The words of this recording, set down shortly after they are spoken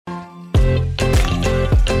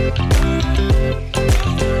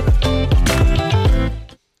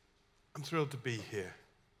thrilled to be here.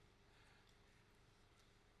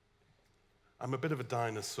 I'm a bit of a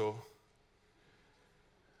dinosaur.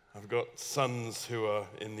 I've got sons who are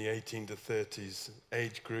in the 18 to 30s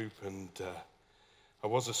age group, and I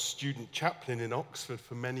was a student chaplain in Oxford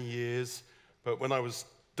for many years, but when I was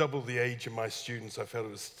double the age of my students, I felt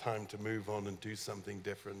it was time to move on and do something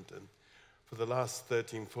different. And for the last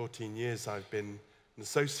 13, 14 years, I've been an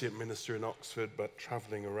associate minister in Oxford, but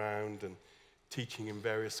traveling around and teaching in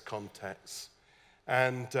various contexts.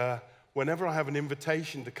 And whenever I have an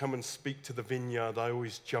invitation to come and speak to the Vineyard, I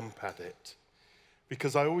always jump at it,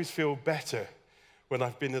 because I always feel better when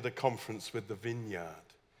I've been at a conference with the Vineyard.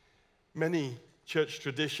 Many church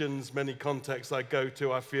traditions, many contexts I go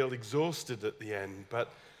to, I feel exhausted at the end, but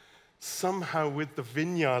somehow with the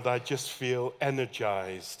Vineyard, I just feel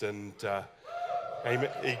energized and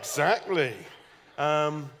exactly.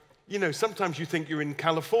 Sometimes you think you're in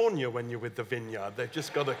California when you're with the Vineyard. They've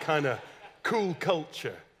just got a kind of cool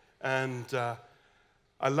culture. And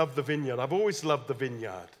I love the Vineyard. I've always loved the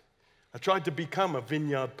Vineyard. I tried to become a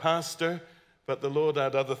Vineyard pastor, but the Lord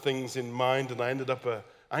had other things in mind, and I ended up an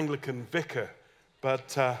Anglican vicar.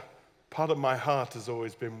 But part of my heart has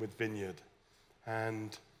always been with Vineyard.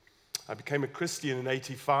 And I became a Christian in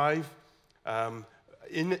 85.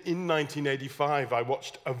 In 1985, I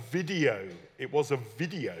watched a video. It was a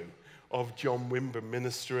video of John Wimber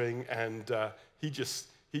ministering, and he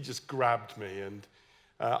just grabbed me. And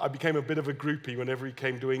I became a bit of a groupie whenever he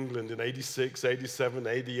came to England in 86, 87,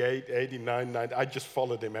 88, 89, 90. I just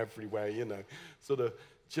followed him everywhere, sort of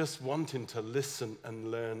just wanting to listen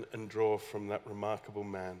and learn and draw from that remarkable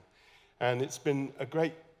man. And it's been a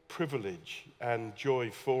great privilege and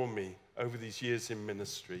joy for me over these years in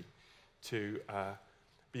ministry to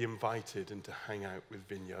be invited and to hang out with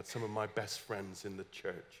Vineyard. Some of my best friends in the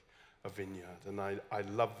church are Vineyard, and I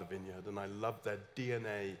love the Vineyard, and I love their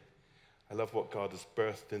DNA. I love what God has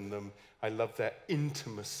birthed in them. I love their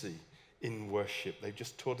intimacy in worship. They've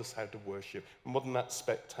just taught us how to worship. And wasn't that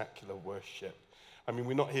spectacular worship? I mean,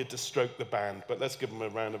 we're not here to stroke the band, but let's give them a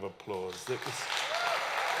round of applause.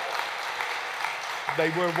 They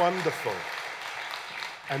were wonderful.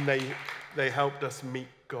 And they helped us meet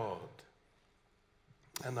God.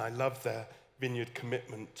 And I love their Vineyard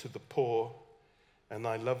commitment to the poor. And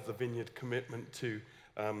I love the Vineyard commitment to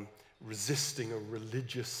resisting a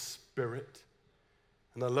religious spirit.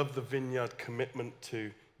 And I love the Vineyard commitment to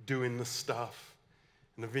doing the stuff.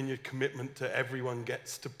 And the Vineyard commitment to everyone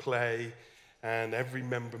gets to play, and every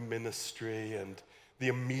member ministry, and the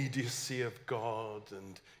immediacy of God,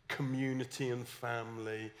 and community and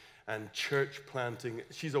family, and church planting.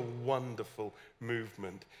 She's a wonderful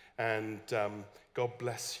movement, and God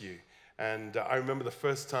bless you. And I remember the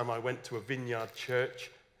first time I went to a Vineyard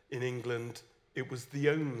church in England. It was the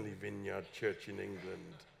only Vineyard church in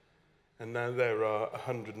England. And now there are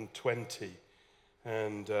 120.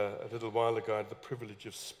 And a little while ago, I had the privilege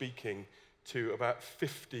of speaking to about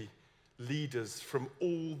 50 leaders from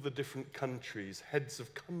all the different countries, heads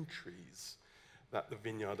of countries that the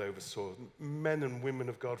Vineyard oversaw. Men and women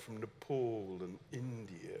of God from Nepal and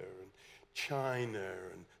India and China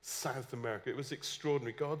and South America. It was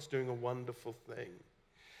extraordinary. God's doing a wonderful thing.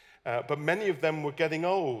 But many of them were getting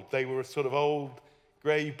old. They were sort of old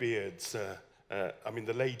greybeards.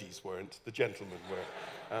 The ladies weren't, the gentlemen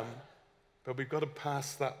were. But we've got to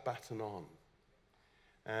pass that baton on.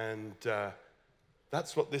 And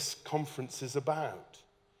that's what this conference is about.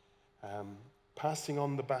 Passing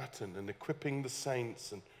on the baton and equipping the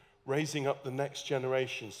saints and raising up the next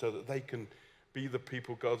generation so that they can be the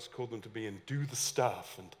people God's called them to be and do the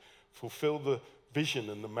stuff and fulfill the vision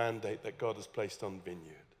and the mandate that God has placed on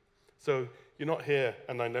Vineyard. So you're not here,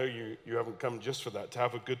 and I know you haven't come just for that, to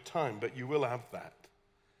have a good time, but you will have that.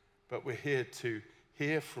 But we're here to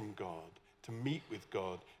hear from God, to meet with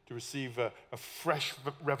God, to receive a fresh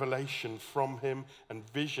revelation from him and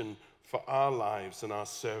vision for our lives and our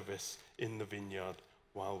service in the Vineyard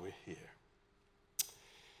while we're here.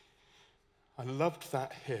 I loved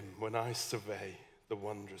that hymn, When I Survey the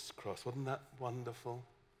Wondrous Cross. Wasn't that wonderful?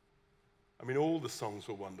 I mean, all the songs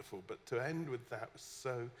were wonderful, but to end with that was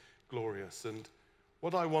so glorious. And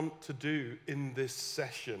what I want to do in this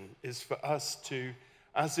session is for us to,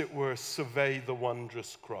 as it were, survey the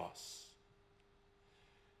wondrous cross.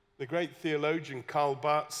 The great theologian Karl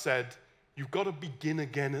Barth said, you've got to begin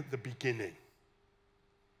again at the beginning.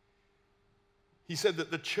 He said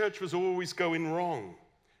that the church was always going wrong.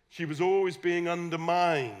 She was always being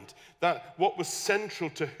undermined. That what was central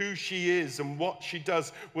to who she is and what she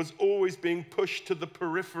does was always being pushed to the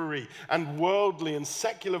periphery, and worldly and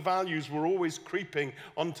secular values were always creeping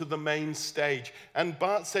onto the main stage. And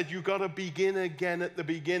Barth said, you've got to begin again at the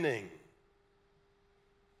beginning.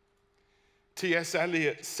 T.S.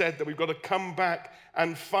 Eliot said that we've got to come back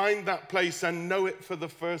and find that place and know it for the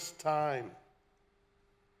first time.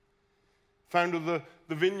 Founder of the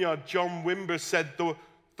Vineyard, John Wimber, said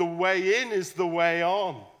the way in is the way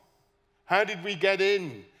on. How did we get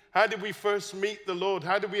in? How did we first meet the Lord?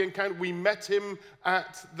 How did we encounter? We met him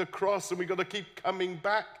at the cross, and we've got to keep coming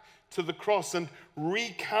back to the cross and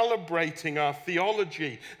recalibrating our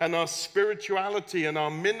theology and our spirituality and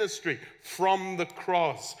our ministry from the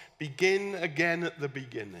cross. Begin again at the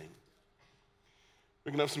beginning.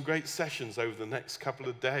 We're going to have some great sessions over the next couple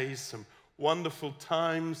of days, some wonderful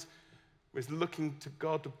times. We're looking to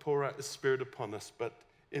God to pour out His Spirit upon us. But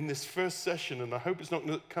in this first session, and I hope it's not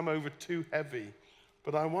going to come over too heavy,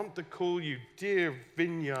 but I want to call you, dear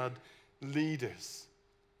Vineyard leaders,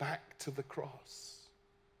 back to the cross.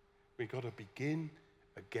 We've got to begin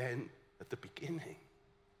again at the beginning.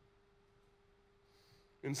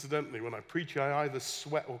 Incidentally, when I preach, I either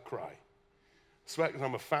sweat or cry. Sweat because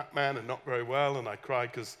I'm a fat man and not very well, and I cry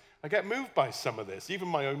because I get moved by some of this. Even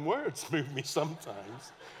my own words move me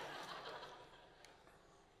sometimes.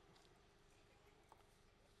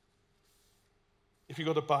 If you've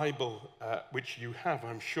got a Bible, which you have,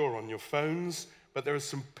 I'm sure, on your phones, but there are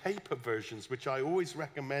some paper versions which I always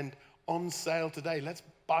recommend on sale today. Let's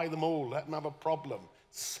buy them all. Let them have a problem.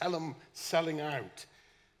 Sell them, selling out.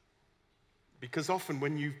 Because often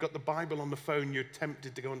when you've got the Bible on the phone, you're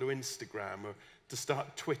tempted to go onto Instagram or to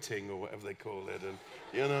start twitting or whatever they call it.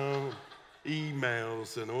 And,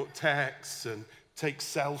 emails and texts and take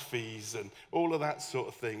selfies and all of that sort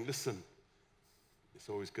of thing. Listen, it's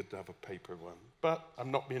always good to have a paper one. But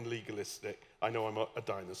I'm not being legalistic. I know I'm a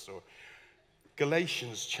dinosaur.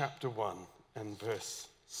 Galatians chapter 1 and verse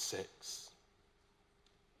 6.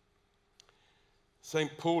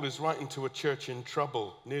 St. Paul is writing to a church in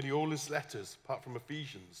trouble. Nearly all his letters, apart from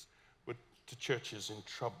Ephesians, were to churches in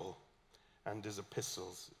trouble. And his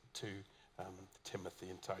epistles to Timothy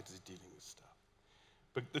and Titus dealing with stuff.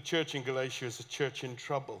 But the church in Galatia is a church in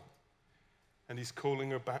trouble. And he's calling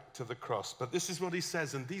her back to the cross. But this is what he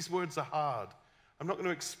says, and these words are hard. I'm not going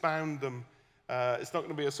to expound them. It's not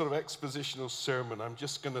going to be a sort of expositional sermon. I'm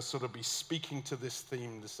just going to sort of be speaking to this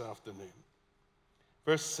theme this afternoon.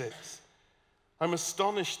 Verse 6. I'm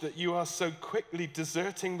astonished that you are so quickly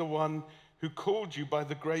deserting the one who called you by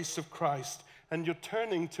the grace of Christ, and you're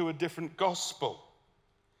turning to a different gospel,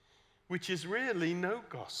 which is really no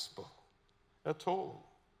gospel at all.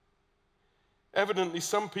 Evidently,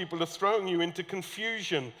 some people are throwing you into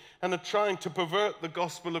confusion and are trying to pervert the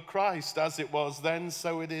gospel of Christ. As it was then,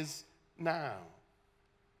 so it is now.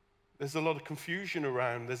 There's a lot of confusion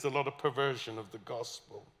around. There's a lot of perversion of the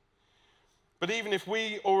gospel. But even if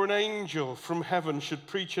we or an angel from heaven should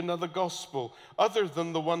preach another gospel other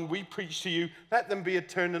than the one we preach to you, let them be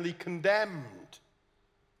eternally condemned.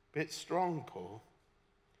 Bit strong, Paul.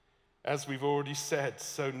 As we've already said,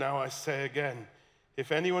 so now I say again,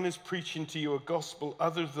 if anyone is preaching to you a gospel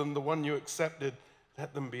other than the one you accepted,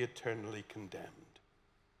 let them be eternally condemned.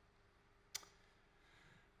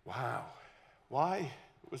 Wow. Why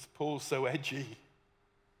was Paul so edgy?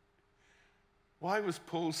 Why was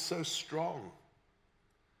Paul so strong?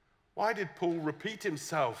 Why did Paul repeat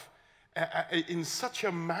himself in such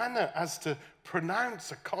a manner as to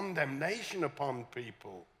pronounce a condemnation upon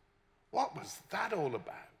people? What was that all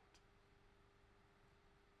about?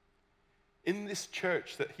 In this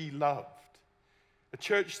church that he loved, a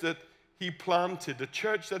church that he planted, a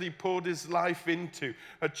church that he poured his life into,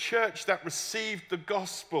 a church that received the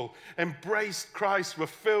gospel, embraced Christ, were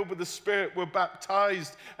filled with the Spirit, were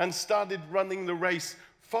baptized, and started running the race,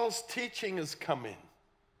 false teaching has come in.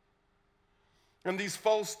 And these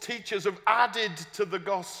false teachers have added to the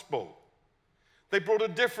gospel. They brought a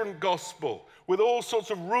different gospel with all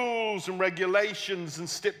sorts of rules and regulations and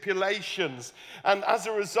stipulations. And as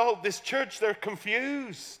a result, this church, they're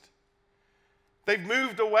confused. They've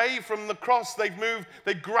moved away from the cross. They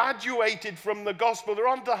graduated from the gospel. They're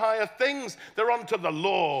on to higher things. They're on to the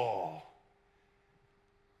law.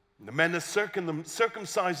 And the men are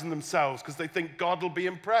circumcising themselves because they think God will be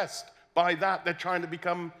impressed by that. They're trying to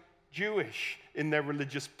become Jewish in their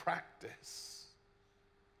religious practice.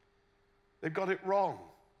 They've got it wrong.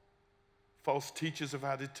 False teachers have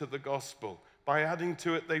added to the gospel. By adding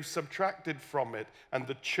to it, they've subtracted from it, and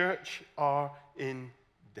the church are in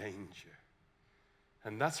danger.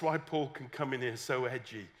 And that's why Paul can come in here so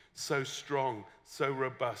edgy, so strong, so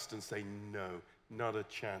robust, and say, no, not a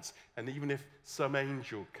chance. And even if some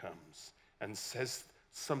angel comes and says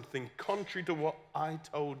something contrary to what I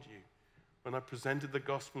told you when I presented the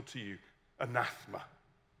gospel to you, anathema.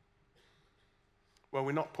 Well,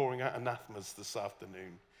 we're not pouring out anathemas this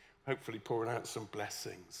afternoon. Hopefully pouring out some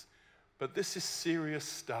blessings. But this is serious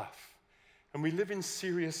stuff. And we live in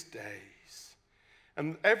serious days.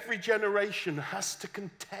 And every generation has to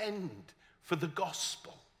contend for the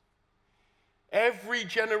gospel. Every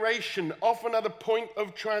generation, often at a point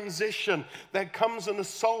of transition, there comes an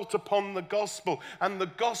assault upon the gospel. And the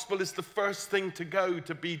gospel is the first thing to go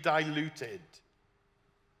to be diluted.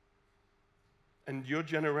 And your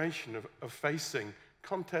generation of facing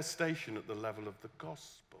contestation at the level of the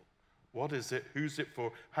gospel. What is it? Who's it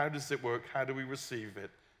for? How does it work? How do we receive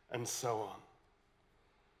it? And so on.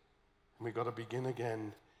 And we've got to begin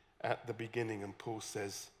again at the beginning. And Paul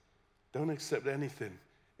says, don't accept anything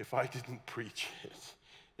if I didn't preach it,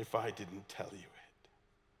 if I didn't tell you it.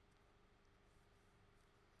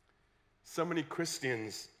 So many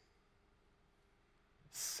Christians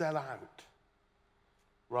sell out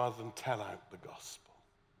rather than tell out the gospel.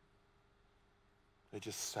 They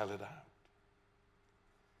just sell it out.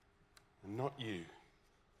 And not you,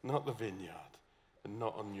 not the vineyard, and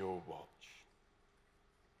not on your watch.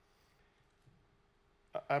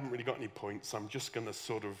 I haven't really got any points. I'm just going to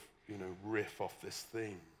sort of, riff off this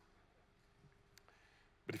theme.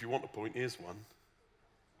 But if you want a point, here's one.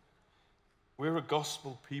 We're a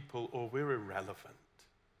gospel people or we're irrelevant.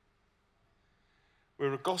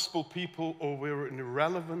 We're a gospel people or we're an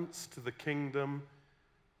irrelevance to the kingdom,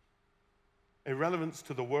 irrelevance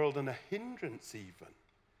to the world, and a hindrance even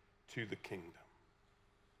to the kingdom.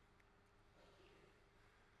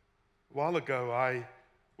 A while ago, I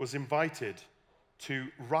was invited to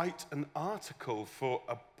write an article for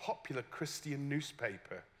a popular Christian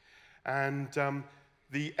newspaper. And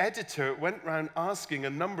the editor went around asking a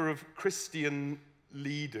number of Christian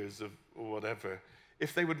leaders or whatever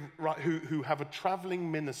if they would write, who have a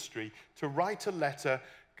traveling ministry, to write a letter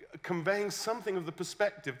conveying something of the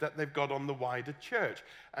perspective that they've got on the wider church.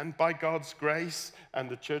 And by God's grace and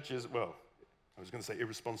the church's, well, I was going to say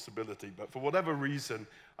irresponsibility, but for whatever reason,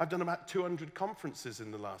 I've done about 200 conferences in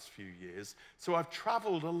the last few years. So I've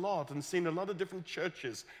traveled a lot and seen a lot of different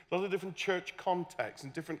churches, a lot of different church contexts in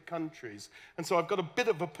different countries. And so I've got a bit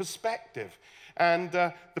of a perspective. And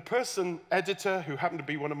the editor, who happened to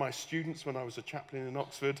be one of my students when I was a chaplain in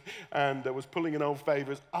Oxford and was pulling in old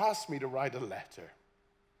favors, asked me to write a letter,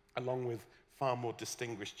 along with far more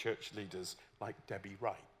distinguished church leaders like Debbie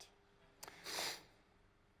Wright.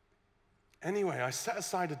 Anyway, I set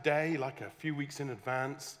aside a day, like a few weeks in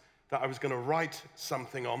advance, that I was going to write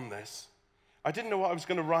something on this. I didn't know what I was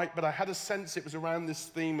going to write, but I had a sense it was around this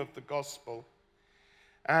theme of the gospel.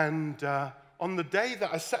 And on the day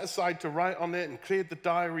that I set aside to write on it and cleared the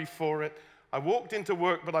diary for it, I walked into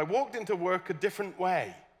work, but I walked into work a different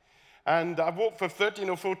way. And I've walked for 13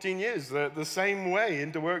 or 14 years the same way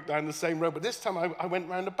into work down the same road, but this time I went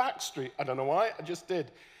round a back street. I don't know why, I just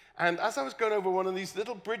did. And as I was going over one of these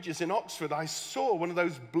little bridges in Oxford, I saw one of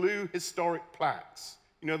those blue historic plaques.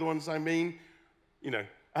 You know the ones I mean?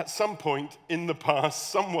 At some point in the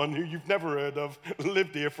past, someone who you've never heard of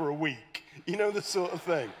lived here for a week. You know, the sort of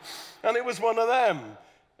thing. And it was one of them.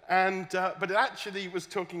 And but it actually was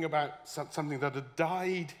talking about something that had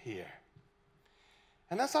died here.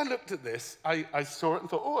 And as I looked at this, I saw it and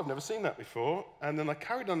thought, I've never seen that before. And then I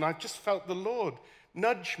carried on, and I just felt the Lord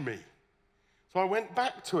nudge me. So I went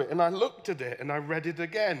back to it, and I looked at it, and I read it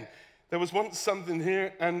again. There was once something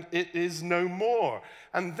here, and it is no more.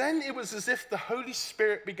 And then it was as if the Holy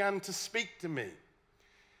Spirit began to speak to me.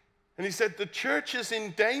 And he said, the church is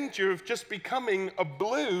in danger of just becoming a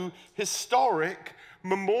blue, historic,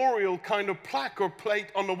 memorial kind of plaque or plate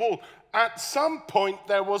on the wall. At some point,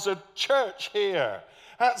 there was a church here.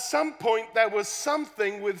 At some point, there was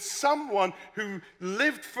something with someone who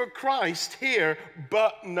lived for Christ here,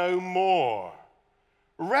 but no more.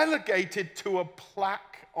 Relegated to a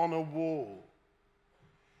plaque on a wall.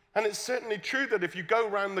 And it's certainly true that if you go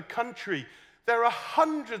around the country, there are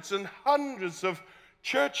hundreds and hundreds of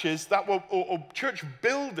churches that were, or church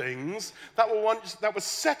buildings that were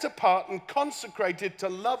set apart and consecrated to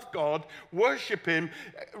love God, worship Him,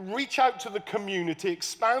 reach out to the community,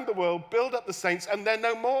 expand the world, build up the saints, and they're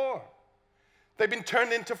no more. They've been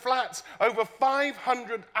turned into flats. Over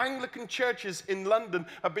 500 Anglican churches in London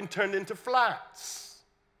have been turned into flats,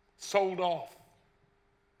 sold off.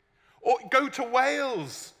 Or go to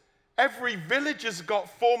Wales. Every village has got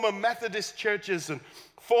former Methodist churches and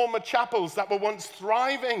former chapels that were once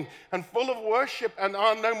thriving and full of worship and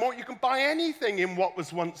are no more. You can buy anything in what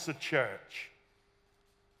was once a church.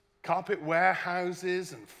 Carpet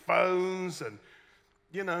warehouses and phones and,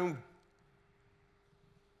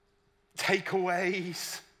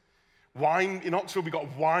 takeaways. Wine. In Oxford, we got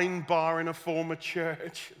a wine bar in a former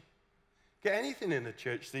church. Get anything in a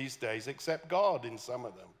church these days except God in some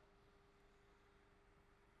of them.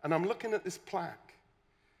 And I'm looking at this plaque,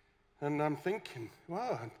 and I'm thinking,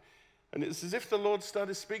 wow. And it's as if the Lord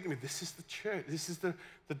started speaking to me. This is the church. This is the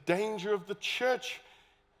danger of the church.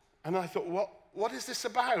 And I thought, what is this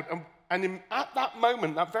about? At that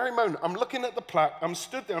moment, that very moment, I'm looking at the plaque. I'm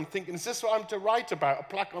stood there. I'm thinking, is this what I'm to write about? A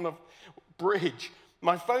plaque on a bridge.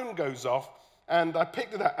 My phone goes off, and I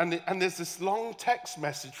picked it up, and there's this long text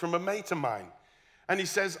message from a mate of mine. And he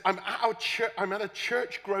says, I'm at a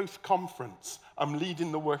church growth conference. I'm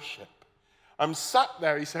leading the worship. I'm sat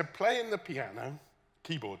there, he said, playing the piano.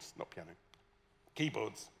 Keyboards, not piano.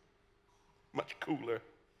 Keyboards. Much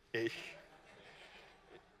cooler-ish.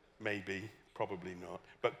 Maybe, probably not,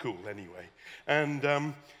 but cool anyway.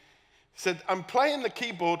 And said, I'm playing the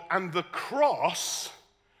keyboard, and the cross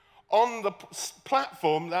on the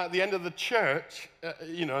platform at the end of the church,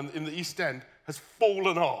 in the East End, has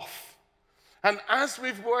fallen off. And as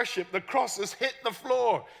we've worshipped, the cross has hit the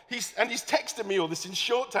floor. He's texted me all this in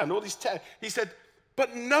shorthand, all these he said,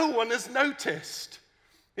 but no one has noticed.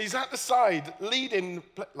 He's at the side, leading,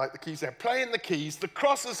 like the keys there, playing the keys. The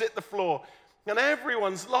cross has hit the floor. And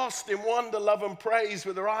everyone's lost in wonder, love, and praise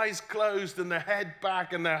with their eyes closed and their head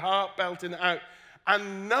back and their heart belting out.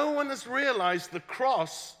 And no one has realized the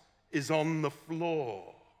cross is on the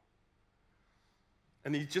floor.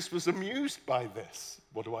 And he just was amused by this.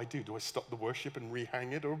 What do I do? Do I stop the worship and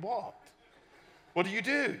rehang it or what? What do you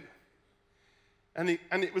do? And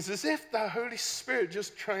it was as if the Holy Spirit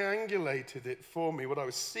just triangulated it for me, what I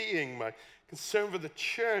was seeing, my concern for the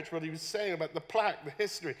church, what he was saying about the plaque, the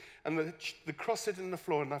history, and the cross sitting on the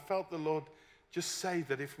floor. And I felt the Lord just say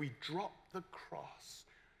that if we drop the cross,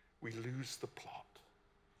 we lose the plot.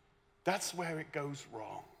 That's where it goes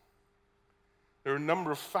wrong. There are a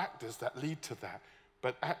number of factors that lead to that.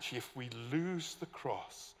 But actually, if we lose the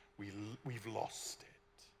cross, we've lost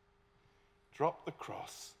it. Drop the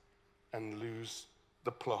cross and lose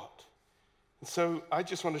the plot. And so I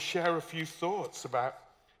just want to share a few thoughts about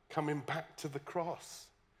coming back to the cross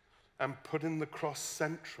and putting the cross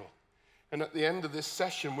central. And at the end of this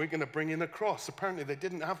session, we're going to bring in a cross. Apparently, they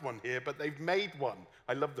didn't have one here, but they've made one.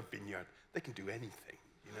 I love the Vineyard. They can do anything,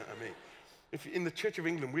 you know what I mean? If in the Church of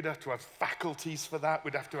England, we'd have to have faculties for that.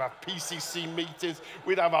 We'd have to have PCC meetings.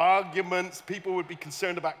 We'd have arguments. People would be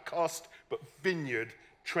concerned about cost. But Vineyard,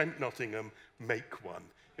 Trent Nottingham, make one.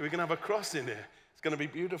 We're going to have a cross in here. It's going to be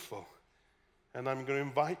beautiful. And I'm going to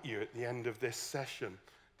invite you at the end of this session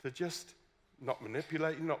to just not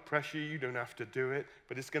manipulate you, not pressure you. You don't have to do it.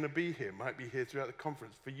 But it's going to be here. It might be here throughout the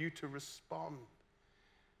conference for you to respond.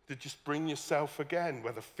 To just bring yourself again,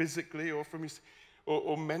 whether physically or from your...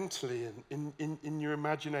 Or mentally in your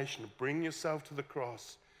imagination, bring yourself to the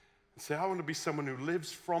cross and say, I want to be someone who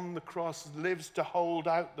lives from the cross, lives to hold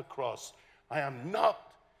out the cross. I am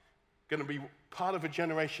not going to be part of a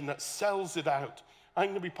generation that sells it out. I'm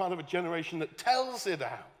going to be part of a generation that tells it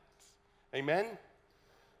out. Amen?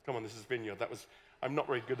 Come on, this is Vineyard. I'm not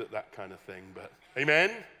very good at that kind of thing, but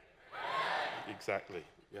amen? Exactly,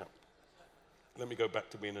 yeah. Let me go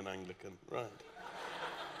back to being an Anglican, right.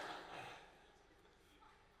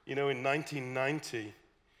 You know, in 1990,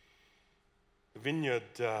 the Vineyard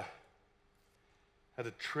had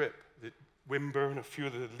a trip that Wimber and a few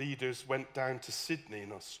of the leaders went down to Sydney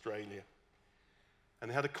in Australia. And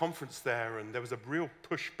they had a conference there, and there was a real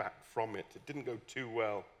pushback from it. It didn't go too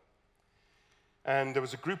well. And there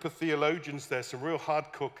was a group of theologians there, some real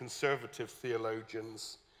hardcore conservative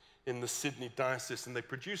theologians in the Sydney diocese, and they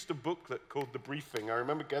produced a booklet called The Briefing. I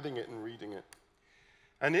remember getting it and reading it.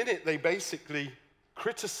 And in it, they basically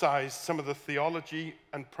criticized some of the theology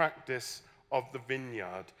and practice of the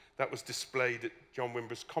Vineyard that was displayed at John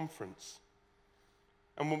Wimber's conference.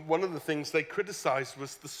 And one of the things they criticized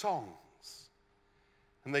was the songs.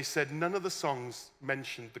 And they said none of the songs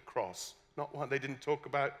mentioned the cross. Not one. They didn't talk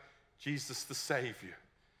about Jesus the Savior,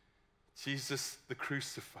 Jesus the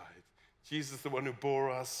crucified, Jesus the one who bore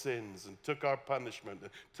our sins and took our punishment and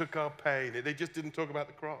took our pain. They just didn't talk about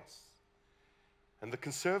the cross. And the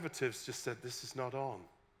conservatives just said, this is not on.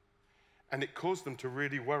 And it caused them to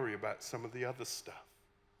really worry about some of the other stuff.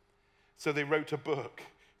 So they wrote a book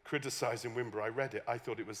criticizing Wimber. I read it. I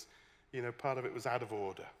thought it was, part of it was out of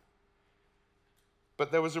order.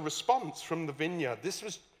 But there was a response from the Vineyard. This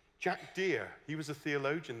was Jack Deere. He was a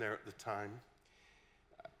theologian there at the time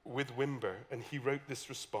with Wimber, and he wrote this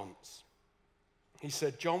response. He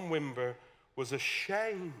said, John Wimber was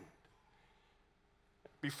ashamed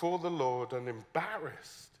before the Lord and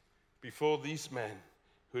embarrassed before these men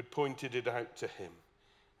who had pointed it out to him.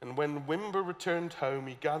 And when Wimber returned home,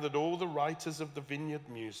 he gathered all the writers of the Vineyard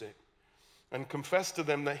music and confessed to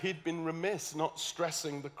them that he'd been remiss not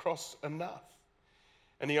stressing the cross enough.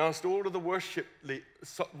 And he asked all of the worship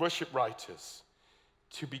writers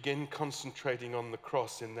to begin concentrating on the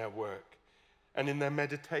cross in their work and in their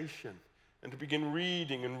meditation, and to begin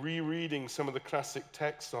reading and rereading some of the classic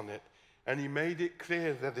texts on it. And he made it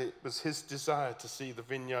clear that it was his desire to see the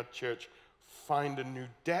Vineyard Church find a new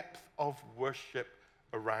depth of worship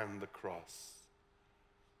around the cross.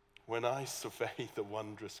 When I survey the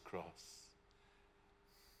wondrous cross,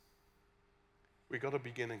 we've got to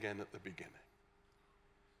begin again at the beginning.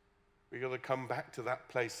 We've got to come back to that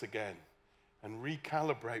place again and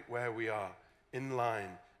recalibrate where we are in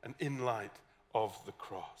line and in light of the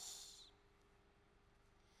cross.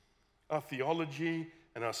 Our theology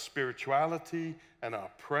and our spirituality and our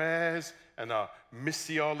prayers and our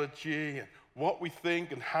missiology and what we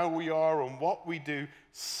think and how we are and what we do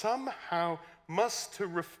somehow must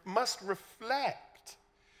reflect.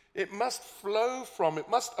 It must flow from, it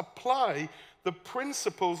must apply the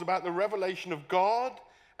principles about the revelation of God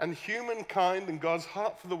and humankind and God's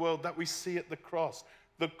heart for the world that we see at the cross.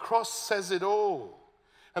 The cross says it all.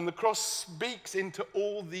 And the cross speaks into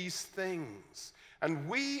all these things. And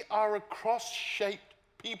we are a cross-shaped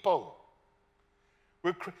people.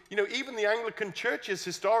 Even the Anglican churches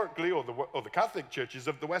historically, or the Catholic churches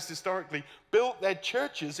of the West historically, built their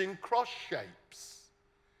churches in cross shapes.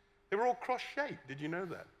 They were all cross-shaped. Did you know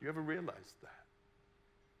that? You ever realized that?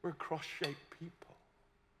 We're a cross-shaped people.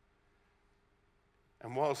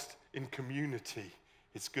 And whilst in community,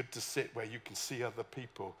 it's good to sit where you can see other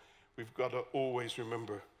people, we've got to always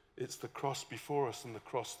remember it's the cross before us and the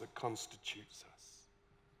cross that constitutes us.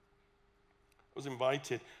 I was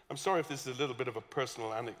invited. I'm sorry if this is a little bit of a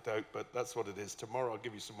personal anecdote, but that's what it is. Tomorrow I'll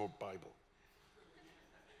give you some more Bible.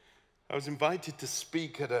 I was invited to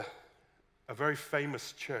speak at a very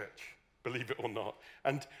famous church, believe it or not.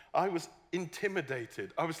 And I was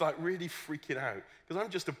intimidated. I was like really freaking out because I'm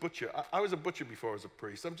just a butcher. I was a butcher before I was a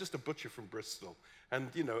priest. I'm just a butcher from Bristol. And,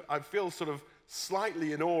 I feel sort of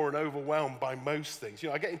slightly in awe and overwhelmed by most things.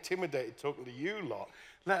 I get intimidated talking to you lot,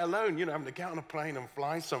 let alone, having to get on a plane and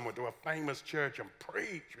fly somewhere to a famous church and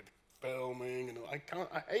preach with filming. And I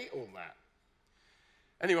hate all that.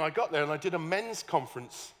 Anyway, I got there and I did a men's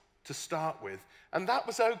conference to start with. And that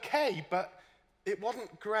was okay, but it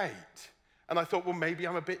wasn't great. And I thought, well, maybe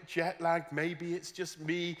I'm a bit jet lagged. Maybe it's just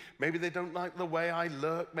me. Maybe they don't like the way I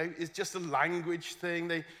look. Maybe it's just a language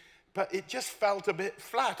thing. But it just felt a bit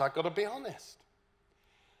flat, I've got to be honest.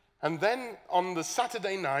 And then on the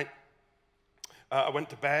Saturday night, I went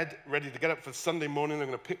to bed, ready to get up for Sunday morning. They're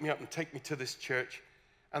going to pick me up and take me to this church.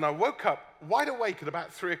 And I woke up wide awake at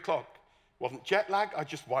about 3 o'clock. Wasn't jet lag, I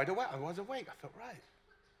just wide awake. I was awake. I thought, right.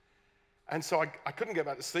 And so I couldn't get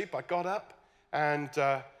back to sleep. I got up and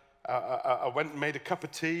I went and made a cup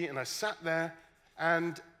of tea, and I sat there,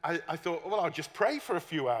 and I thought, well, I'll just pray for a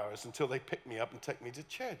few hours until they pick me up and take me to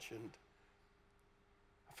church. And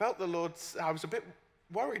I felt the Lord, I was a bit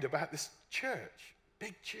worried about this church,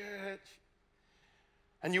 big church.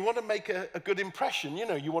 And you want to make a good impression,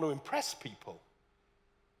 you want to impress people.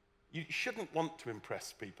 You shouldn't want to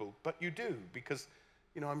impress people, but you do, because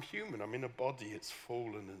I'm human. I'm in a body. It's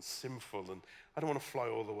fallen and sinful, and I don't want to fly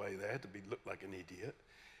all the way there to look like an idiot.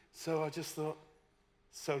 So I just thought,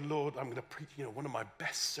 Lord, I'm going to preach, one of my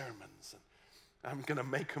best sermons, and I'm going to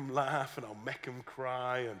make them laugh, and I'll make them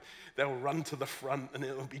cry, and they'll run to the front, and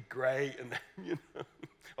it'll be great, and then,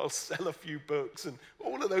 I'll sell a few books, and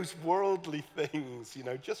all of those worldly things,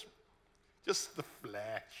 just the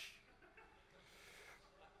flesh.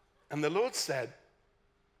 And the Lord said,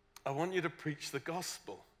 I want you to preach the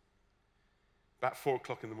gospel. About 4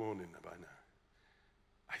 o'clock in the morning by now.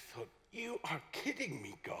 I thought, you are kidding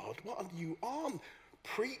me, God. What are you on?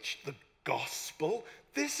 Preach the gospel?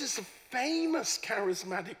 This is a famous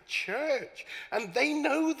charismatic church, and they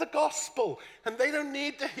know the gospel, and they don't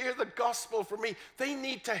need to hear the gospel from me. They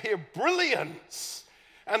need to hear brilliance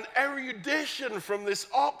and erudition from this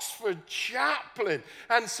Oxford chaplain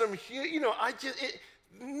and some,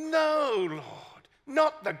 no, Lord,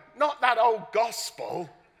 not that old gospel.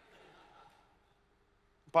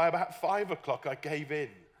 By about 5 o'clock, I gave in.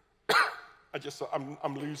 I just thought,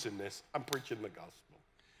 I'm losing this. I'm preaching the gospel.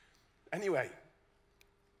 Anyway,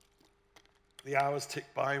 the hours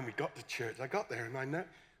ticked by and we got to church. I got there and I know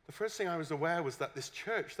the first thing I was aware was that this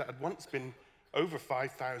church that had once been over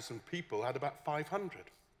 5,000 people had about 500,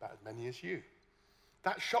 about as many as you.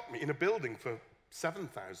 That shocked me in a building for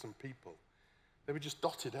 7,000 people. They were just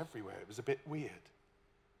dotted everywhere. It was a bit weird.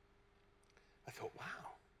 I thought, wow.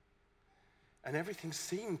 And everything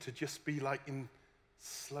seemed to just be like in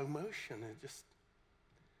slow motion.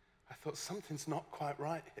 I thought something's not quite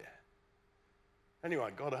right here. Anyway,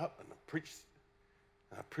 I got up and I preached.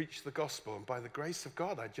 And I preached the gospel, and by the grace of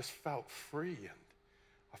God, I just felt free, and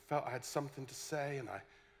I felt I had something to say, and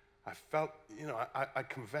I felt, I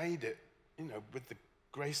conveyed it, with the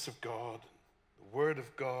grace of God, the word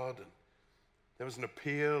of God, and there was an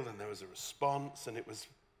appeal, and there was a response, and it was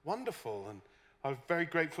wonderful, and I was very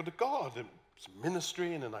grateful to God. It was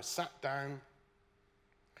ministry, and then I sat down.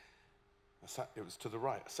 It was to the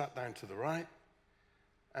right. I sat down to the right,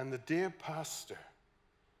 and the dear pastor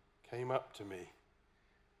came up to me,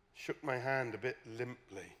 shook my hand a bit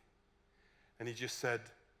limply, and he just said,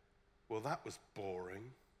 "Well, that was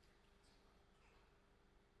boring."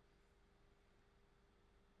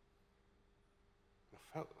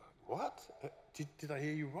 I felt, what? Did I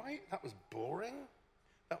hear you right? That was boring?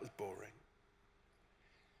 That was boring.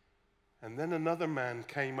 And then another man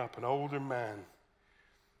came up, an older man,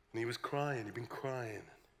 and he was crying. He'd been crying.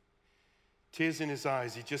 Tears in his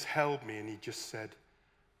eyes. He just held me, and he just said,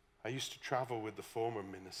 "I used to travel with the former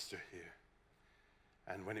minister here,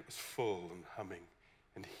 and when it was full and humming,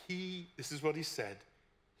 and this is what he said,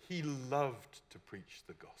 he loved to preach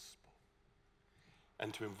the gospel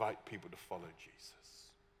and to invite people to follow Jesus."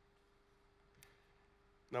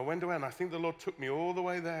 Now, when do I end? I think the Lord took me all the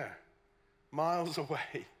way there, miles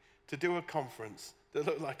away, to do a conference that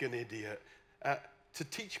looked like an idiot, to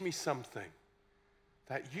teach me something,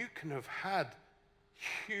 that you can have had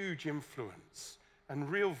huge influence and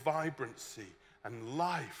real vibrancy and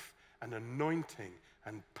life and anointing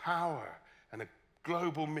and power and a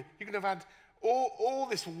global, you can have had all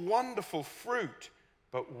this wonderful fruit,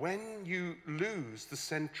 but when you lose the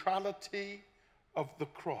centrality of the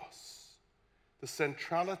cross, the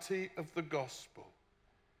centrality of the gospel,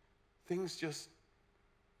 things just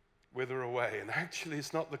wither away. And actually,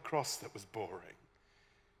 it's not the cross that was boring.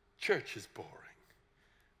 Church is boring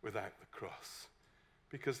without the cross,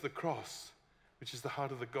 because the cross, which is the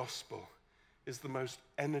heart of the gospel, is the most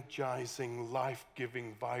energizing,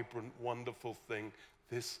 life-giving, vibrant, wonderful thing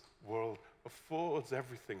this world affords.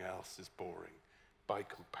 Everything else is boring by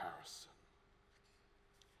comparison.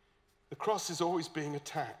 The cross is always being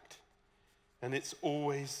attacked, and it's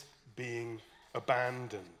always being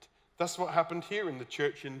abandoned. That's what happened here in the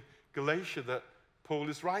church in Galatia that Paul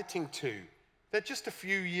is writing to. They're just a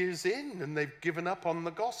few years in, and they've given up on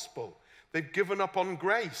the gospel. They've given up on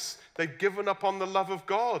grace. They've given up on the love of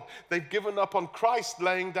God. They've given up on Christ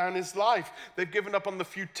laying down his life. They've given up on the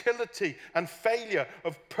futility and failure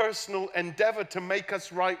of personal endeavor to make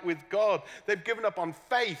us right with God. They've given up on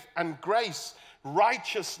faith and grace,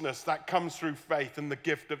 righteousness that comes through faith and the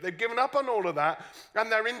gift of. They've given up on all of that, and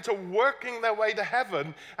they're into working their way to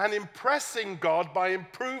heaven and impressing God by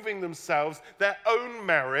improving themselves, their own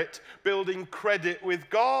merit, building credit with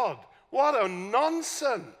God. What a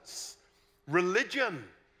nonsense. Religion,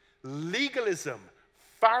 legalism,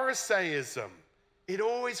 Pharisaism. It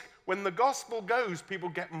always, when the gospel goes, people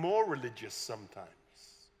get more religious sometimes.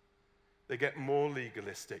 They get more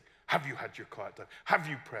legalistic. Have you had your quiet time? Have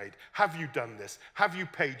you prayed? Have you done this? Have you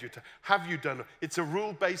paid your time? Have you done it? It's a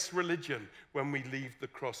rule-based religion when we leave the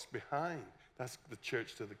cross behind. That's the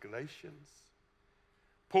church to the Galatians.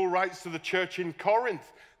 Paul writes to the church in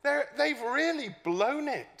Corinth. They've really blown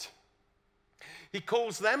it. He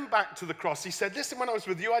calls them back to the cross. He said, "Listen, when I was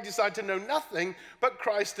with you, I decided to know nothing but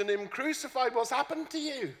Christ and him crucified. What's happened to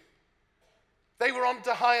you?" They were on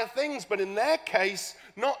to higher things, but in their case,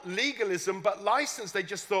 not legalism, but license. They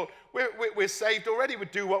just thought, we're saved already. We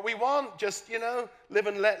do what we want. Just, live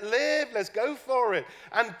and let live. Let's go for it.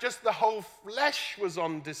 And just the whole flesh was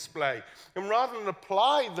on display. And rather than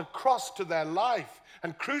apply the cross to their life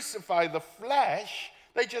and crucify the flesh,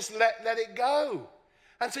 they just let it go.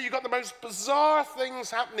 And so you've got the most bizarre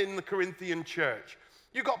things happening in the Corinthian church.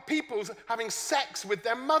 You've got people having sex with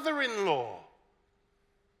their mother-in-law.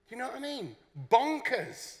 You know what I mean?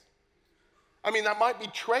 Bonkers. I mean, that might be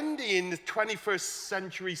trendy in the 21st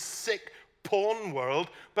century sick porn world,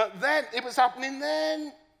 but then it was happening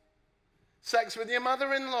then. Sex with your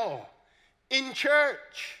mother-in-law. In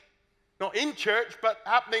church. Not in church, but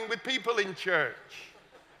happening with people in church.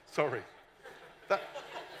 Sorry.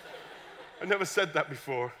 I never said that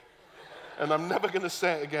before, and I'm never going to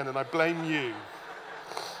say it again, and I blame you.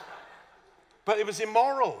 But it was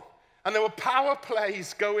immoral, and there were power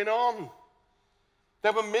plays going on.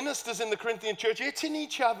 There were ministers in the Corinthian church hitting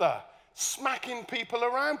each other, smacking people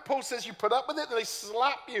around. Paul says you put up with it, and they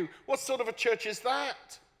slap you. What sort of a church is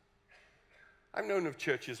that? I've known of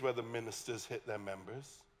churches where the ministers hit their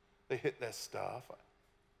members. They hit their staff.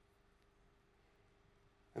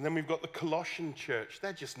 And then we've got the Colossian church.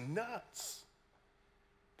 They're just nuts.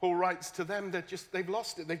 Paul writes to them, they've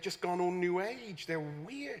lost it. They've just gone all new age. They're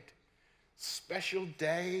weird. special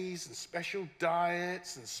days and special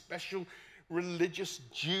diets and special religious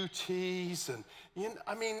duties. And,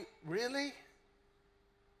 really?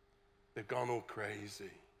 They've gone all crazy.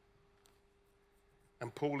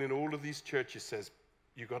 And Paul in all of these churches says,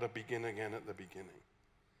 you've got to begin again at the beginning.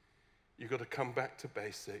 You've got to come back to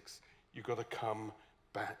basics. You've got to come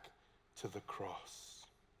back to the cross.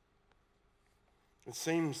 It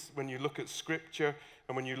seems when you look at Scripture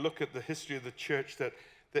and when you look at the history of the church that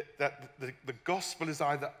the gospel is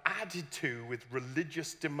either added to with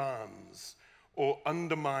religious demands or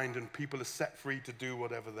undermined and people are set free to do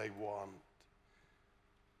whatever they want.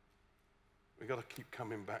 We've got to keep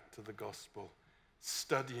coming back to the gospel,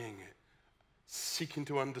 studying it, seeking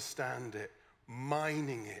to understand it,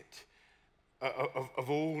 mining it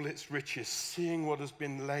of all its riches, seeing what has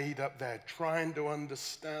been laid up there, trying to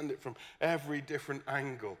understand it from every different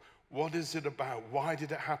angle. What is it about? Why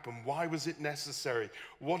did it happen? Why was it necessary?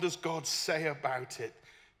 What does God say about it?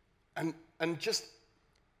 And just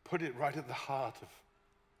put it right at the heart of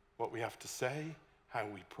what we have to say, how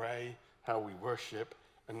we pray, how we worship,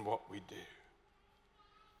 and what we do.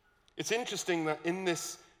 It's interesting that in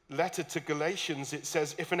this letter to Galatians, it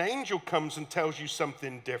says, if an angel comes and tells you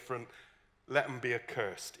something different, let him be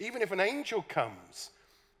accursed. Even if an angel comes.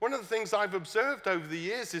 One of the things I've observed over the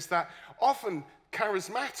years is that often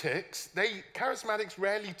charismatics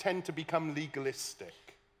rarely tend to become legalistic.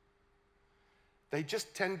 They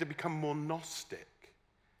just tend to become more Gnostic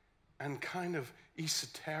and kind of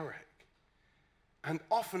esoteric. And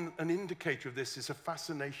often an indicator of this is a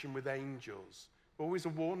fascination with angels. Always a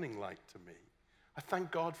warning light to me. I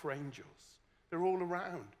thank God for angels. They're all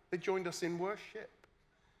around. They joined us in worship.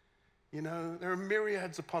 There are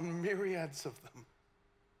myriads upon myriads of them.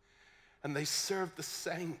 And they serve the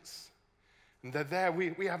saints. And they're there. We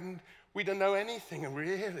don't know anything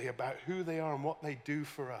really about who they are and what they do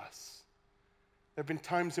for us. There have been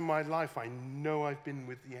times in my life I know I've been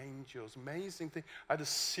with the angels. Amazing thing. I had a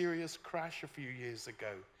serious crash a few years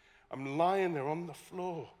ago. I'm lying there on the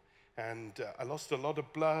floor. And I lost a lot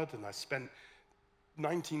of blood, and I spent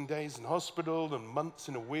 19 days in hospital and months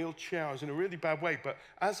in a wheelchair. I was in a really bad way. But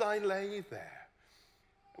as I lay there,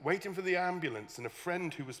 waiting for the ambulance, and a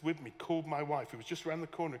friend who was with me called my wife, who was just around the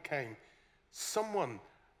corner, came. Someone,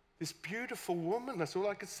 this beautiful woman, that's all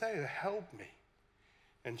I could say, held me.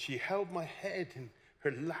 And she held my head in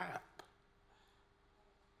her lap.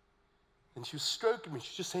 And she was stroking me. She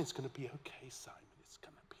was just saying, it's going to be okay, Simon. It's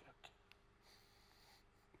going to be okay.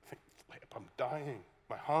 I think, I'm dying.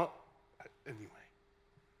 My heart, anyway.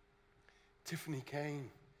 Tiffany came.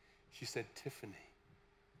 She said, Tiffany,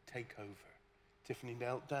 take over. Tiffany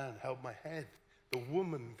knelt down, held my head. The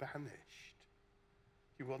woman vanished.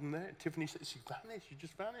 She wasn't there. Tiffany said, she vanished. She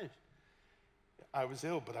just vanished. I was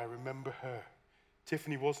ill, but I remember her.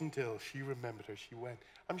 Tiffany wasn't ill. She remembered her. She went.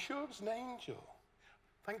 I'm sure it was an angel.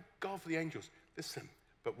 Thank God for the angels. Listen,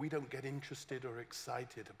 but we don't get interested or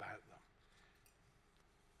excited about them.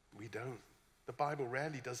 We don't. The Bible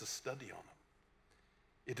rarely does a study on them.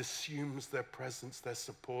 It assumes their presence, their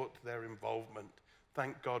support, their involvement.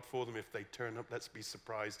 Thank God for them. If they turn up, let's be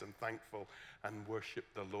surprised and thankful and worship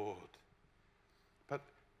the Lord. But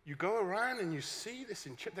you go around and you see this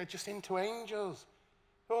in church. They're just into angels.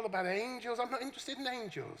 They're all about angels. I'm not interested in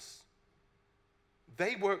angels.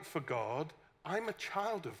 They work for God. I'm a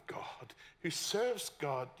child of God who serves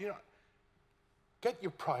God. Get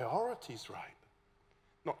your priorities right.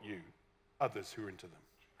 Not you, others who are into them.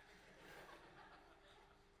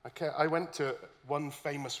 Okay, I went to one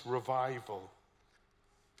famous revival,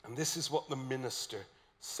 and this is what the minister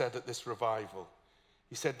said at this revival.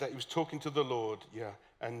 He said that he was talking to the Lord,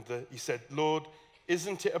 and he said, Lord,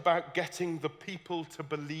 isn't it about getting the people to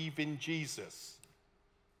believe in Jesus?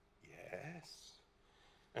 Yes.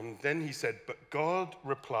 And then he said, but God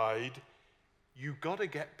replied, you got to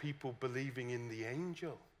get people believing in the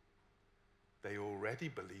angel. They already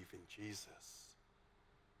believe in Jesus.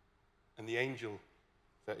 And the angel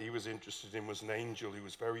that he was interested in was an angel who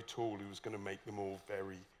was very tall, who was going to make them all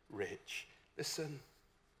very rich. Listen,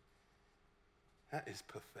 that is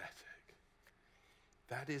pathetic.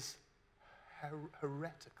 That is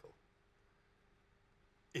heretical.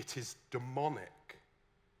 It is demonic.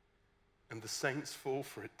 And the saints fall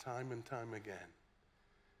for it time and time again.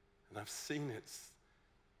 And I've seen it,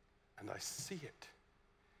 and I see it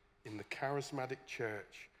in the charismatic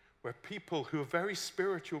church, where people who are very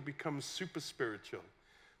spiritual become super spiritual.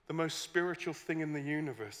 The most spiritual thing in the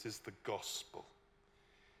universe is the gospel.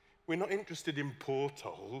 We're not interested in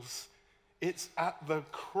portals. It's at the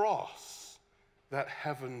cross that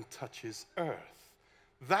heaven touches earth.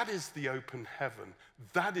 That is the open heaven.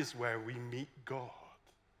 That is where we meet God.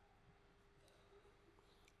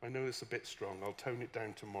 I know it's a bit strong. I'll tone it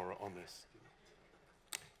down tomorrow, honest.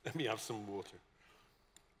 Let me have some water.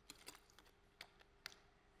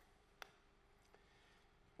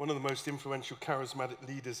 One of the most influential charismatic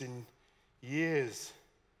leaders in years,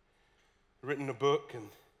 written a book and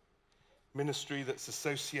ministry that's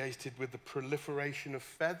associated with the proliferation of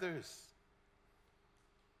feathers.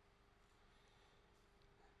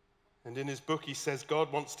 And in his book, he says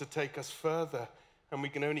God wants to take us further, and we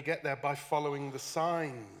can only get there by following the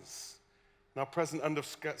signs. And our present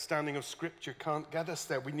understanding of Scripture can't get us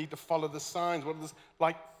there. We need to follow the signs. What are those?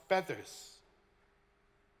 Like feathers.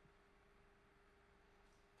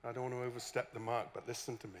 I don't want to overstep the mark, but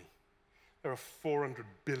listen to me. There are 400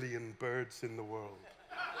 billion birds in the world.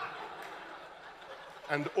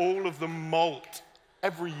 And all of them molt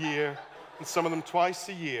every year, and some of them twice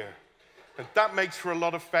a year. And that makes for a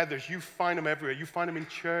lot of feathers. You find them everywhere. You find them in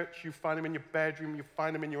church, you find them in your bedroom, you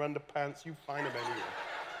find them in your underpants, you find them anywhere.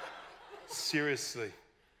 Seriously,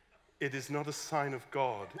 it is not a sign of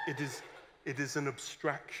God. It is an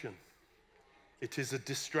abstraction. It is a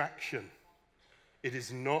distraction. It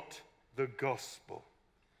is not the gospel.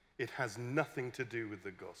 It has nothing to do with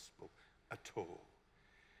the gospel at all.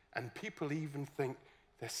 And people even think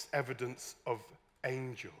there's evidence of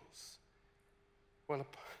angels. Well,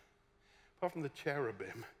 apart from the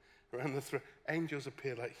cherubim around the throne, angels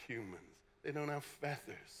appear like humans. They don't have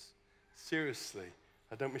feathers. Seriously,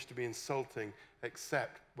 I don't wish to be insulting,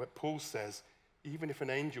 except what Paul says, even if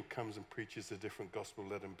an angel comes and preaches a different gospel,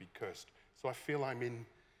 let him be cursed. So I feel I'm in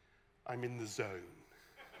the zone.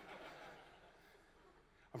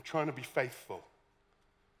 I'm trying to be faithful.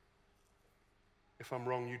 If I'm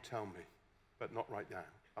wrong, you tell me, but not right now.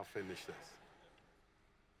 I'll finish this.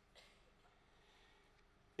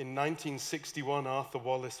 In 1961, Arthur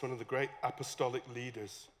Wallace, one of the great apostolic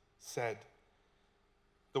leaders, said,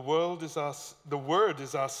 the word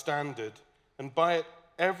is our standard, and by it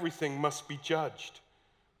everything must be judged.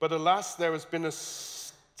 But alas, there has been a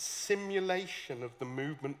simulation of the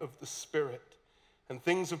movement of the Spirit, and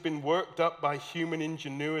things have been worked up by human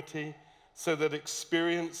ingenuity so that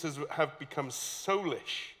experiences have become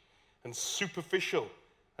soulish and superficial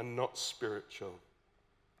and not spiritual.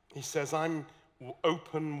 He says, I'm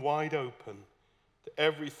wide open to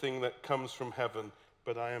everything that comes from heaven,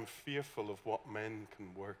 but I am fearful of what men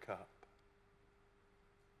can work up.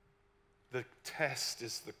 The test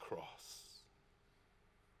is the cross.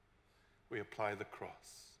 We apply the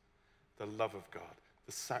cross, the love of God,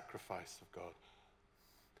 the sacrifice of God,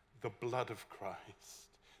 the blood of Christ,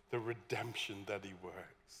 the redemption that he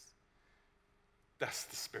works. That's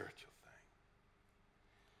the spiritual thing.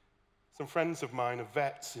 Some friends of mine are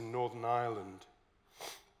vets in Northern Ireland,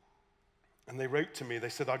 and they wrote to me. They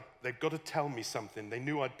said, they've got to tell me something. They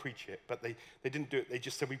knew I'd preach it, but they didn't do it. They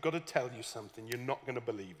just said, we've got to tell you something. You're not going to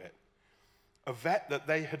believe it. A vet that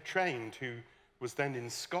they had trained who was then in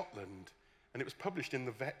Scotland, and it was published in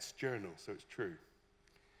the Vet's Journal, so it's true.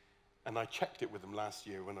 And I checked it with them last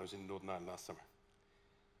year when I was in Northern Ireland last summer.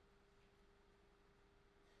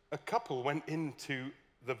 A couple went into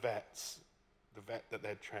the vet that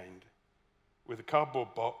they'd trained, with a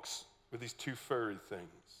cardboard box with these two furry things.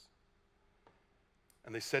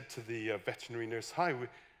 And they said to the veterinary nurse, hi,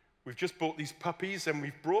 we've just bought these puppies and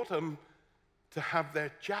we've brought them to have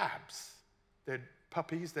their jabs. Their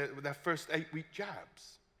puppies, their first 8-week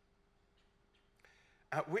jabs.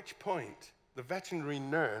 At which point, the veterinary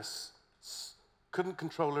nurse couldn't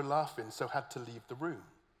control her laughing, so had to leave the room.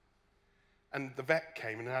 And the vet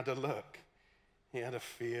came and had a look. He had a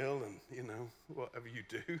feel and, whatever you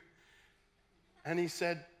do. And he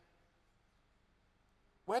said,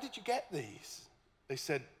 where did you get these? They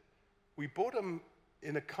said, we bought them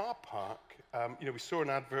in a car park. We saw an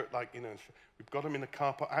advert we've got them in a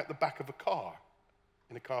car park, out the back of a car,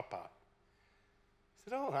 in a car park.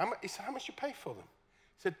 I said, how much you pay for them?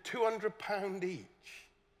 He said, £200 each.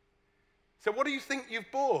 So what do you think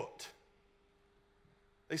you've bought?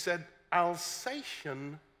 They said,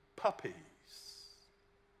 Alsatian puppies.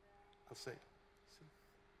 Alsatian.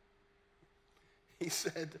 He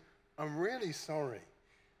said, I'm really sorry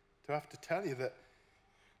to have to tell you that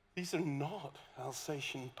these are not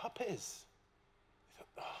Alsatian puppies. He said,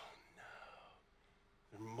 oh no,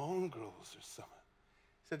 they're mongrels or something.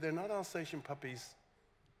 He said, they're not Alsatian puppies,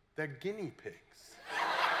 they're guinea pigs.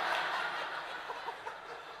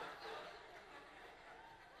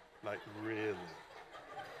 Like, really?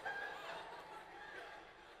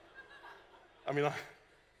 I mean,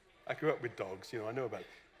 I grew up with dogs, I know about it.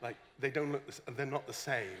 Like, they don't look, they're not the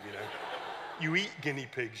same, You eat guinea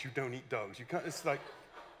pigs, you don't eat dogs. You can't, it's like,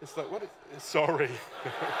 what is, sorry.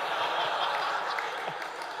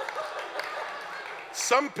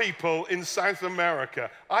 some people in South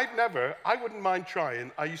America, I wouldn't mind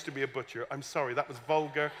trying. I used to be a butcher. I'm sorry, that was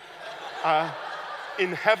vulgar.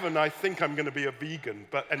 In heaven, I think I'm going to be a vegan,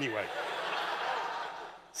 but anyway.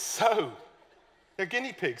 So, they're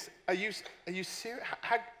guinea pigs. Are you serious?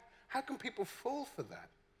 How can people fall for that?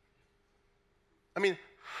 I mean,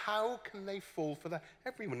 how can they fall for that?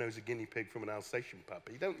 Everyone knows a guinea pig from an Alsatian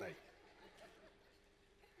puppy, don't they?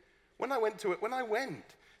 When I went to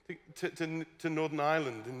Northern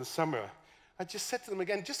Ireland in the summer, I just said to them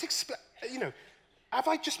again, just explain, have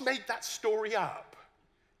I just made that story up?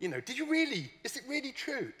 Did you really? Is it really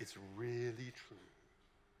true? It's really true.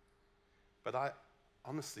 But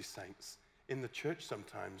honestly, saints, in the church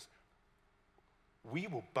sometimes, we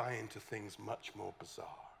will buy into things much more bizarre,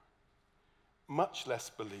 much less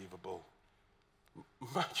believable,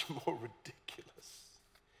 much more ridiculous.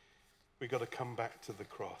 We got to come back to the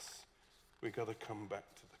cross. We got to come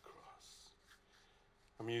back to the cross.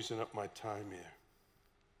 I'm using up my time here.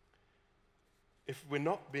 If we're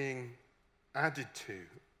not being added to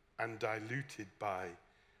and diluted by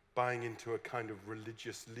buying into a kind of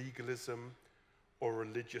religious legalism or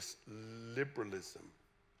religious liberalism,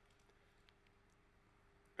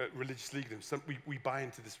 we buy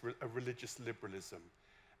into this a religious liberalism,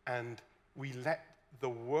 and we let the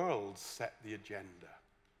world set the agenda.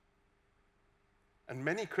 And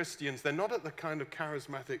many Christians, they're not at the kind of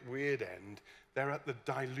charismatic weird end, they're at the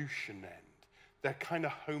dilution end. They're kind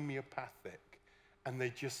of homeopathic, and they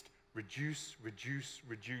just reduce.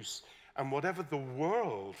 And whatever the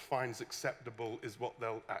world finds acceptable is what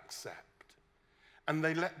they'll accept. And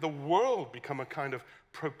they let the world become a kind of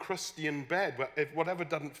Procrustean bed where if whatever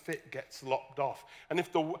doesn't fit gets lopped off. And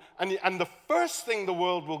the first thing the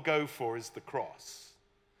world will go for is the cross,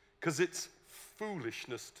 because it's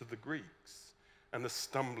foolishness to the Greeks and a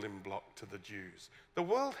stumbling block to the Jews. The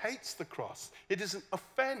world hates the cross. It is an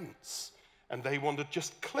offense, and they want to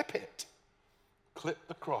just clip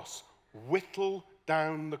the cross, whittle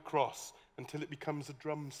down the cross until it becomes a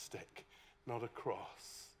drumstick, not a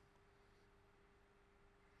cross.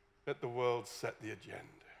 Let the world set the agenda.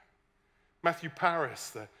 Matthew Paris,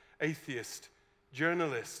 the atheist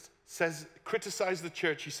journalist, criticized the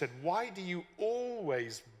church. He said, "Why do you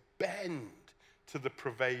always bend to the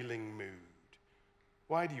prevailing mood?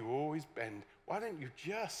 Why do you always bend? Why don't you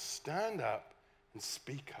just stand up and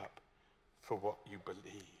speak up for what you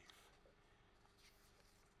believe?"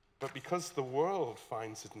 But because the world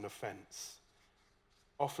finds it an offense,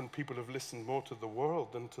 often people have listened more to the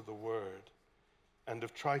world than to the word, and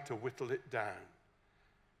have tried to whittle it down.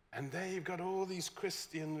 And there you've got all these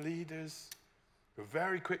Christian leaders who are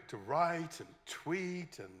very quick to write and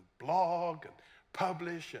tweet and blog and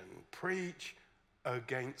publish and preach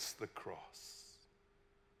against the cross.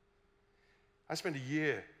 I spent a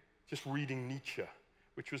year just reading Nietzsche,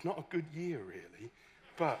 which was not a good year really,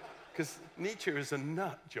 but because Nietzsche is a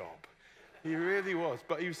nut job. He really was,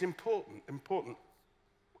 but he was important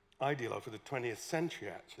ideologue for the 20th century,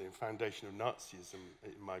 actually, and foundation of Nazism,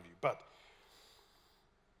 in my view. But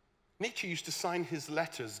Nietzsche used to sign his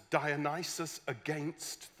letters Dionysus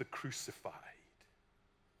against the crucified,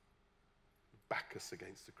 Bacchus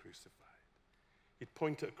against the crucified. He'd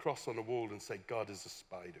point at a cross on a wall and say, "God is a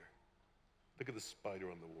spider. Look at the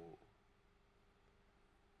spider on the wall."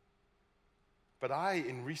 But I,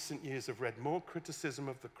 in recent years, have read more criticism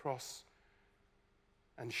of the cross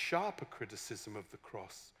and sharper criticism of the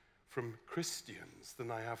cross from Christians than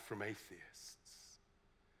I have from atheists.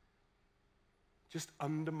 Just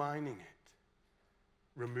undermining it,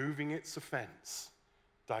 removing its offense,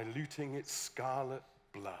 diluting its scarlet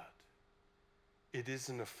blood. It is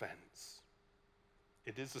an offense.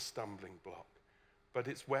 It is a stumbling block, but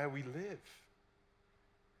it's where we live.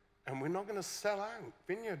 And we're not going to sell out.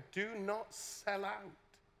 Vineyard, do not sell out.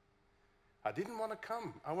 I didn't want to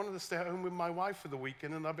come. I wanted to stay at home with my wife for the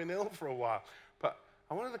weekend, and I've been ill for a while. But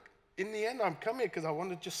in the end, I'm coming because I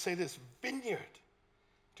want to just say this. Vineyard,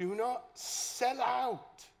 do not sell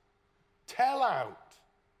out. Tell out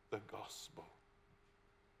the gospel.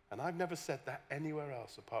 And I've never said that anywhere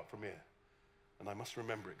else apart from here. And I must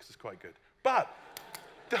remember it because it's quite good. But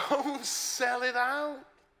don't sell it out.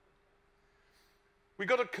 We've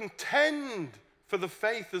got to contend for the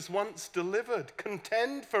faith as once delivered.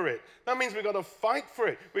 Contend for it. That means we've got to fight for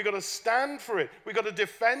it. We've got to stand for it. We've got to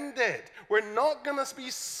defend it. We're not going to be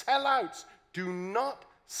sellouts. Do not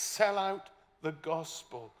sell out the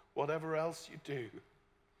gospel. Whatever else you do,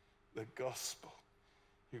 the gospel,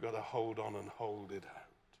 you've got to hold on and hold it out.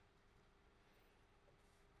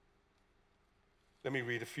 Let me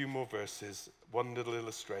read a few more verses, one little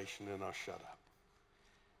illustration, and I'll shut up.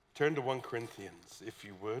 Turn to 1 Corinthians, if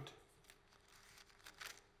you would.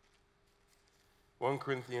 1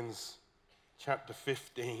 Corinthians chapter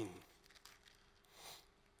 15.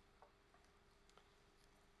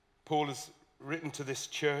 Paul has written to this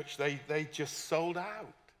church. They just sold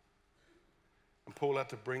out. And Paul had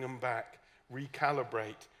to bring them back,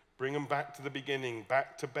 recalibrate, bring them back to the beginning,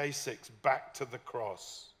 back to basics, back to the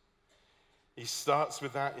cross. He starts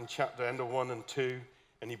with that in chapter end of 1 and 2,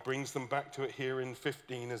 and he brings them back to it here in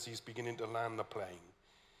 15 as he's beginning to land the plane.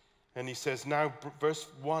 And he says, now, verse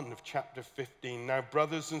 1 of chapter 15, now,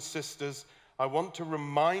 brothers and sisters, I want to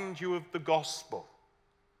remind you of the gospel.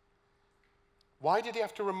 Why did he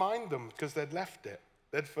have to remind them? Because they'd left it.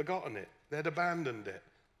 They'd forgotten it. They'd abandoned it.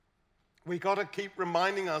 We got to keep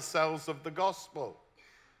reminding ourselves of the gospel.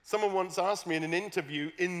 Someone once asked me in an interview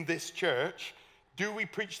in this church, do we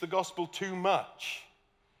preach the gospel too much?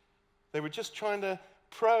 They were just trying to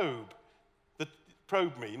probe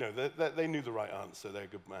me. You know, they knew the right answer. They're a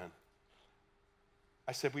good man.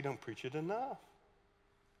 I said, we don't preach it enough.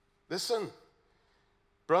 Listen,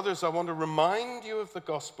 brothers, I want to remind you of the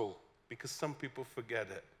gospel because some people forget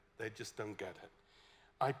it. They just don't get it.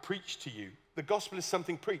 I preach to you. The gospel is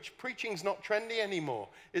something preached. Preaching's not trendy anymore.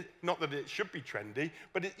 Not that it should be trendy,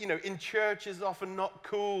 but in church is often not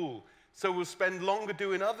cool. So we'll spend longer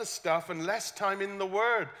doing other stuff and less time in the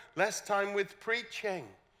Word, less time with preaching.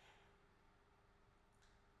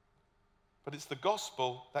 But it's the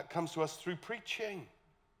gospel that comes to us through preaching.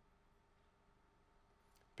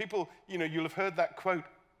 People, you'll have heard that quote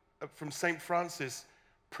from St. Francis,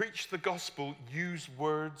 preach the gospel, use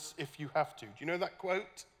words if you have to. Do you know that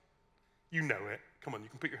quote? You know it. Come on, you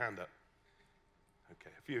can put your hand up. Okay,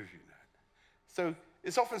 a few of you know it. So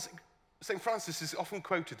it's often, St. Francis is often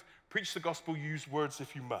quoted, preach the gospel, use words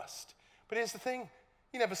if you must. But here's the thing,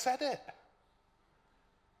 he never said it.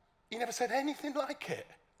 He never said anything like it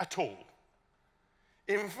at all.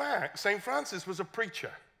 In fact, St. Francis was a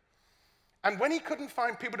preacher. And when he couldn't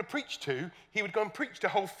find people to preach to, he would go and preach to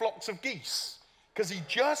whole flocks of geese because he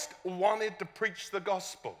just wanted to preach the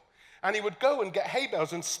gospel. And he would go and get hay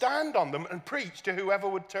bales and stand on them and preach to whoever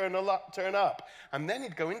would turn up. And then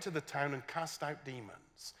he'd go into the town and cast out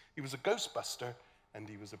demons. He was a ghostbuster and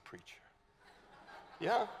he was a preacher.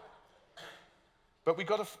 Yeah. But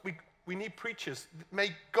we need preachers. May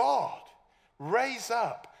God raise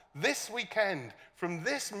up this weekend from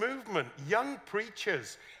this movement, young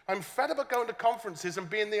preachers. I'm fed up of going to conferences and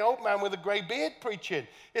being the old man with a grey beard preaching.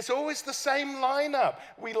 It's always the same lineup.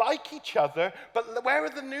 We like each other, but where are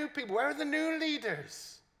the new people? Where are the new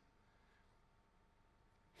leaders?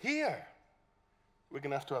 Here, we're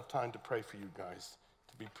going to have time to pray for you guys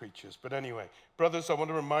to be preachers. But anyway, brothers, I want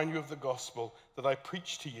to remind you of the gospel that I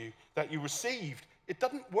preached to you, that you received. It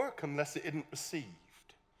doesn't work unless it isn't received.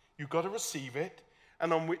 You've got to receive it,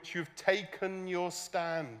 and on which you've taken your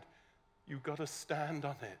stand. You've got to stand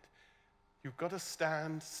on it. You've got to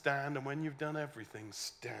stand, and when you've done everything,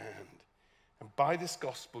 stand. And by this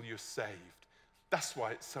gospel, you're saved. That's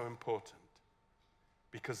why it's so important,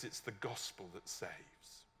 because it's the gospel that saves.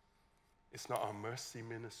 It's not our mercy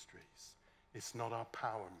ministries. It's not our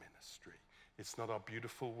power ministry. It's not our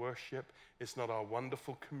beautiful worship. It's not our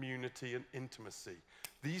wonderful community and intimacy.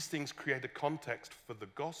 These things create a context for the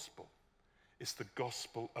gospel. It's the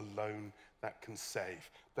gospel alone that can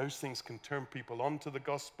save. Those things can turn people onto the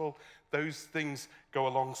gospel. Those things go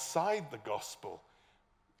alongside the gospel.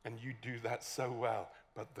 And you do that so well.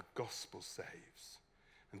 But the gospel saves.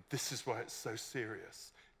 And this is why it's so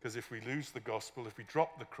serious. Because if we lose the gospel, if we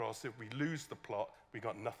drop the cross, if we lose the plot, we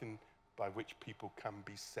got nothing by which people can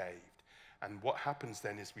be saved. And what happens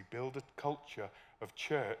then is we build a culture of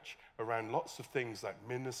church around lots of things like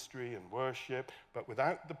ministry and worship, but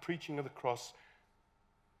without the preaching of the cross,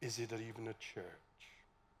 is it even a church?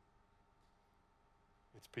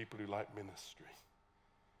 It's people who like ministry.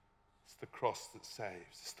 It's the cross that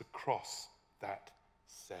saves. It's the cross that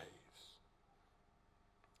saves.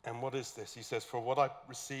 And what is this? He says, for what I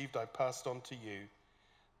received, I passed on to you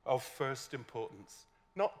of first importance,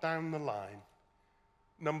 not down the line.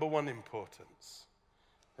 Number one importance,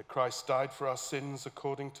 that Christ died for our sins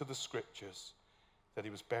according to the scriptures, that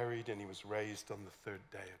he was buried and he was raised on the third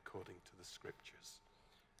day according to the scriptures.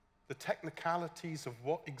 The technicalities of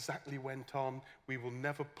what exactly went on, we will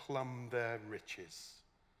never plumb their riches.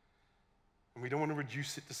 And we don't want to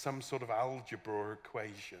reduce it to some sort of algebra or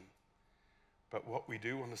equation. But what we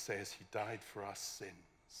do want to say is he died for our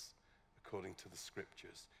sins according to the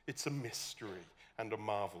scriptures. It's a mystery and a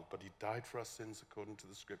marvel, but he died for our sins according to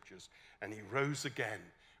the scriptures. And he rose again,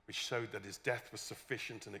 which showed that his death was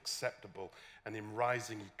sufficient and acceptable. And in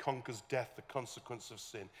rising, he conquers death, the consequence of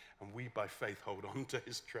sin. And we, by faith, hold on to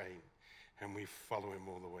his train. And we follow him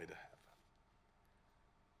all the way to heaven.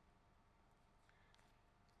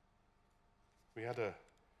 We had a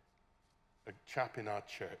chap in our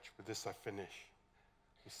church. With this, I finish.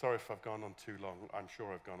 I'm sorry if I've gone on too long. I'm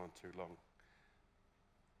sure I've gone on too long.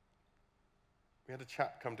 We had a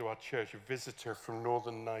chap come to our church, a visitor from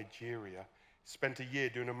northern Nigeria. Spent a year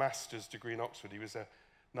doing a master's degree in Oxford. He was a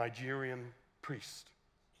Nigerian priest.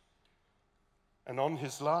 And on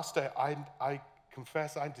his last day, I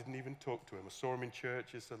confess I didn't even talk to him. I saw him in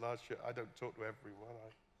church. It's a large church. I don't talk to everyone.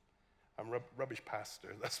 I'm rubbish pastor.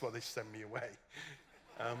 That's why they send me away.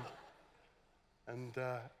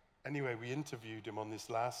 Anyway, we interviewed him on this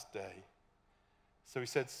last day. So he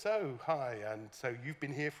said, so, hi, and so you've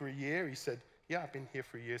been here for a year? He said, yeah, I've been here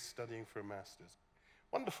for a year studying for a master's.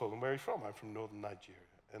 Wonderful, and where are you from? I'm from northern Nigeria.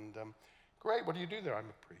 And great, what do you do there? I'm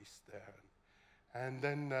a priest there. And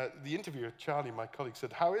then the interviewer, Charlie, my colleague,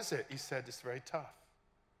 said, how is it? He said, it's very tough.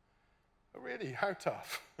 Oh, really? How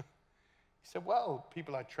tough? He said, well,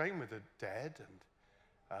 people I train with are dead,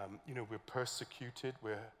 and, we're persecuted,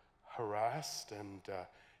 we're harassed, and,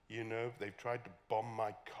 they've tried to bomb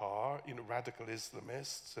my car, radical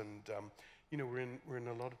Islamists, and, we're in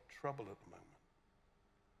a lot of trouble at the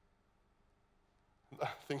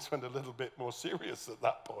moment. Things went a little bit more serious at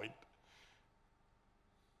that point.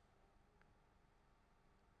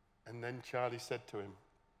 And then Charlie said to him,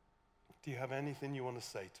 do you have anything you want to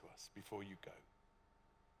say to us before you go?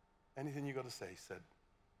 Anything you got to say? He said,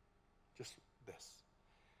 just this.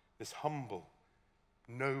 This humble,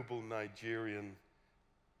 noble Nigerian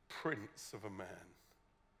prince of a man.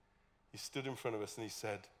 He stood in front of us and he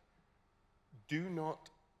said, do not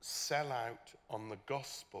sell out on the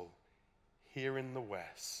gospel here in the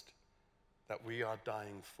West that we are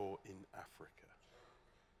dying for in Africa.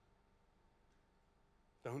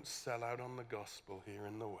 Don't sell out on the gospel here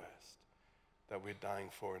in the West that we're dying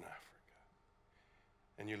for in Africa.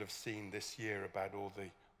 And you'll have seen this year about all the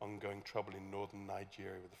ongoing trouble in northern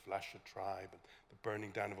Nigeria with the Flasha tribe and the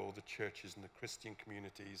burning down of all the churches and the Christian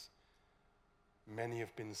communities. Many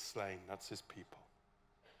have been slain. That's his people.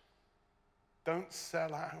 Don't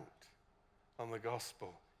sell out on the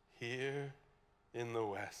gospel here in the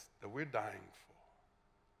West that we're dying for.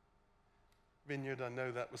 Vineyard, I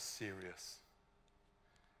know that was serious.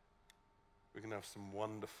 We're going to have some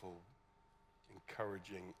wonderful,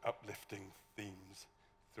 encouraging, uplifting themes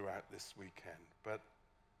throughout this weekend. But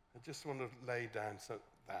I just want to lay down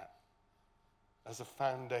that as a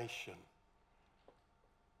foundation.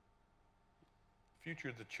 The future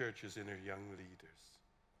of the church is in our young leaders.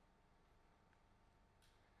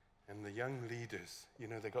 And the young leaders,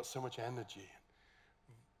 they've got so much energy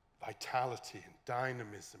and vitality and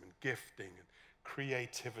dynamism and gifting and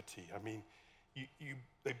creativity. I mean,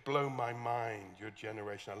 they blow my mind, your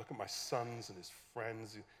generation. I look at my sons and his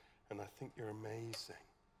friends, and I think you're amazing.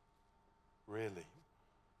 Really.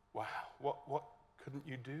 Wow, what couldn't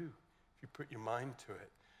you do if you put your mind to it?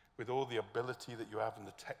 With all the ability that you have and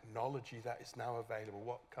the technology that is now available,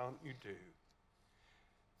 what can't you do?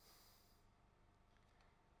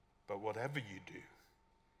 But whatever you do,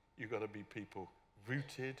 you've got to be people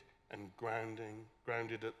rooted and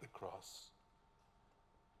grounded at the cross.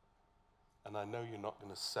 And I know you're not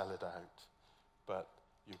going to sell it out, but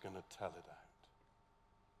you're going to tell it out.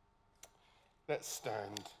 Let's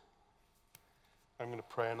stand. I'm going to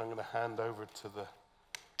pray and I'm going to hand over to the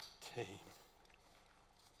team.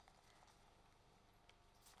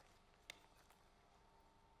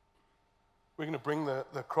 We're going to bring the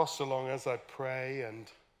cross along as I pray, and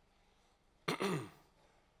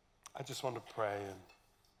I just want to pray, and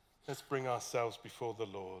let's bring ourselves before the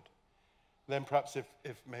Lord. Then perhaps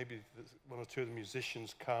if maybe one or two of the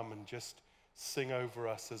musicians come and just sing over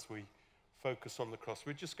us as we focus on the cross.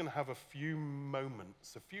 We're just going to have a few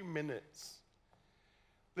moments, a few minutes.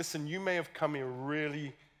 Listen, you may have come here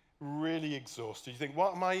really, really exhausted. You think,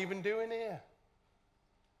 what am I even doing here?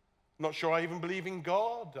 Not sure I even believe in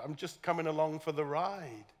God. I'm just coming along for the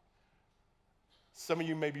ride. Some of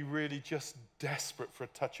you may be really just desperate for a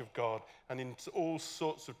touch of God and in all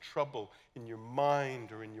sorts of trouble in your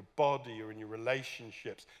mind or in your body or in your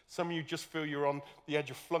relationships. Some of you just feel you're on the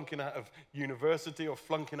edge of flunking out of university or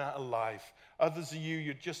flunking out of life. Others of you,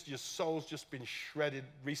 your soul's just been shredded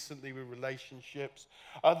recently with relationships.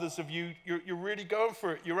 Others of you, you're really going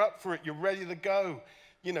for it. You're up for it. You're ready to go.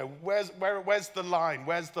 Where's the line?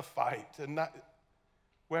 Where's the fight? And that,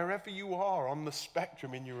 wherever you are on the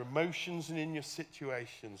spectrum, in your emotions and in your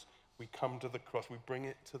situations, we come to the cross. We bring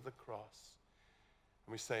it to the cross.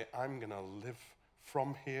 And we say, I'm going to live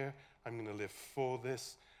from here. I'm going to live for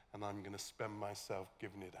this. And I'm going to spend myself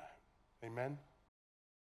giving it out. Amen?